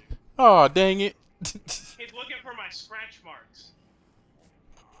pussy. Oh, dang it. He's looking for my scratch marks.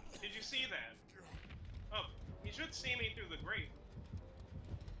 Did you see that? Oh, he should see me through the grate.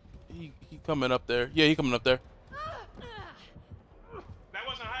 He coming up there. Yeah, he coming up there. That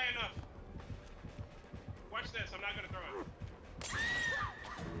wasn't high enough. Watch this, I'm not gonna throw it.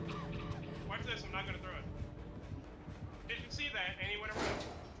 Watch this, I'm not gonna throw it. Did you see that? And he went around.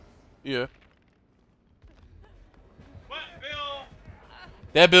 Yeah. What, Bill?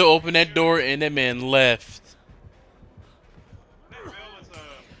 That Bill opened that door and that man left. That Bill is,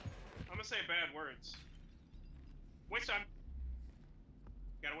 I'm gonna say bad words. Waste time.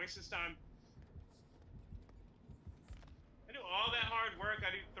 Gotta waste his time. I do all that hard work,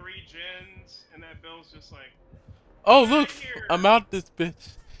 I do 3 gens, and that Bill's just like... Oh, look. I'm out this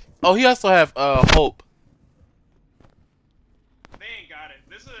bitch. Oh, he also have, hope. They ain't got it.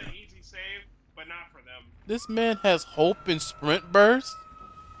 This is an easy save, but not for them. This man has hope in sprint burst?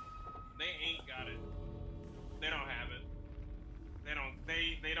 They ain't got it. They don't have it. They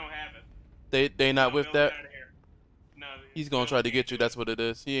don't have it. They not No, with Bill's that? outta here. No, He's gonna Bill try to can't get you, do that's it. what it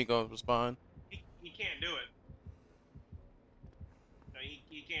is. He ain't gonna respond. He can't do it. No,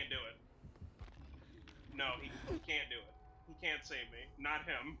 he can't do it. No, he can't do it. He can't save me. Not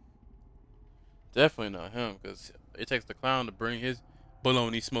him. Definitely not him, because it takes the clown to bring his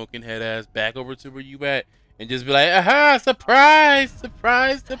baloney smoking head ass back over to where you at and just be like, aha, surprise,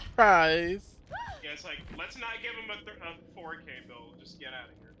 surprise, surprise. Yeah, it's like, let's not give him a 4K bill. Just get out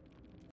of here.